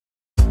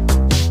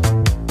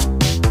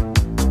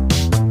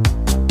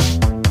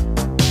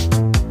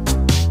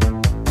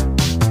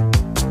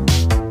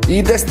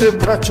I gde ste,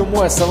 braćo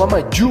moja, sa vama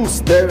je Djus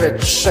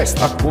 96.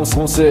 Ako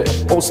vam se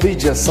ovo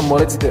sviđa, samo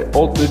recite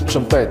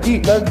odličan pet. I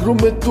na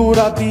grumetu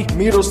radi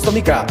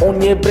Miroslavnika,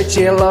 on je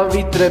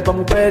brećelavi, treba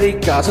mu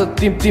perika. Sa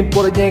tim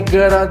pored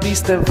njega radi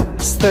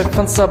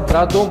Stefan sa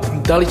bradom.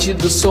 Da li će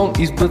da se on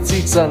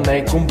izbaci sa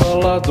nekom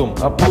baladom?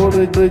 A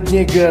pored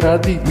njega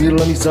radi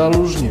Milan iz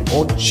Zalužnje,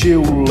 on će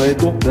u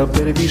ledo da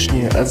bere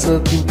višnje. A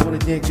zatim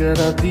pored njega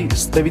radi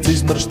Stevica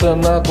iz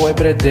Mrštana, to je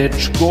bre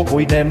dečko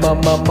koji nema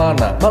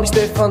mamana. Mali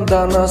Stefan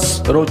danas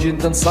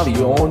rođendan slavi,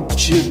 on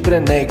će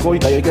pre nekoj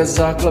da je ga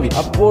zaklavi.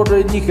 A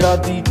pored njih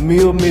radi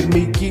Miomir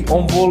Miki,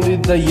 on voli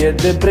da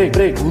jede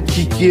bre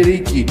gutki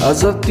kiriki. A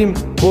zatim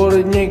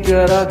pored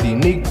njega radi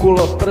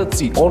Nikola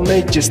Prci, on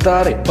neće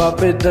stare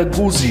babe da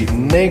guzi,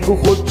 nego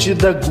hoće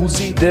da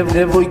guzi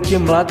devojke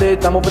mlade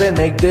tamo bre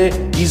negde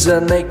iza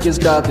neke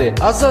zgrade.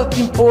 A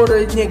zatim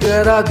pored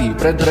njega radi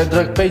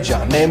Predrag Peđa,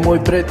 nemoj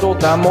bre to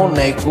tamo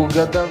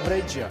nekoga da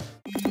vređa.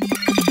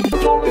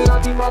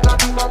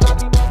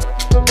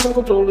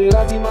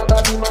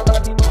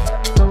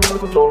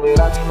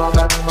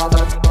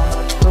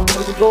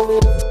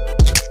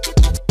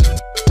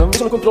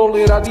 Više na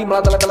kontroli radi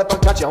mlada lepa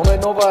gaća, ona je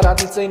nova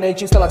radnica i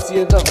neće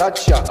instalacije da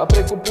vraća. A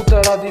preko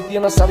puta radi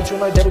Tijana Savić,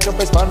 ona je devojka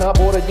bez mana, a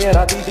pored nje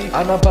radi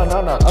Ana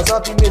Banana. A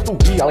zatim je tu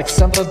i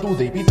Aleksandra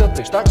Dude i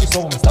pitate šta će s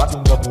ovom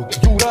stacijom da bude.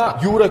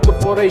 Yura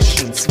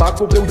Corporation,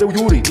 svako bre u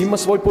Juri ima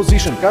svoj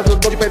position. Kada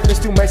dođe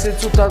 15. u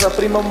mesecu, tada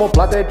primamo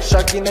plate,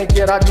 čak i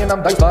neke radnje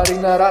nam daju stvari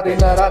na rade.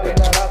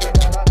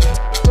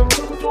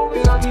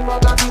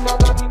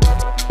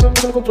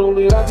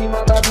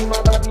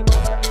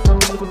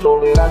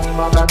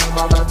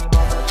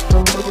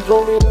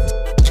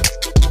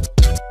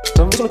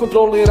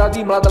 Kontroli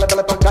radi mlada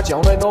lepa gaća,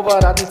 ona je nova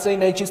radnica i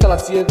neće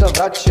instalacije da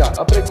vraća.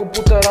 A preko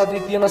puta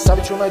radi Tijana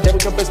Savić, ona je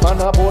devojka bez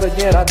mana, a pored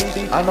nje radi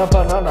Ana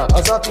Banana.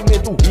 A zatim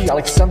je tu i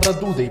Aleksandra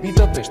Dude i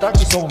pitate šta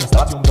će s ovom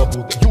stacijom da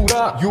bude.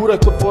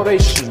 Yura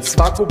Corporation,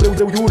 svako bre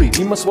u Juri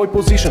ima svoj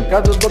position.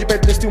 Kada dođe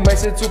 15. u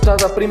mesecu,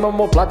 tada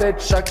primamo plate,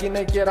 čak i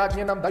neke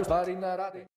radnje nam daju stvari na rade.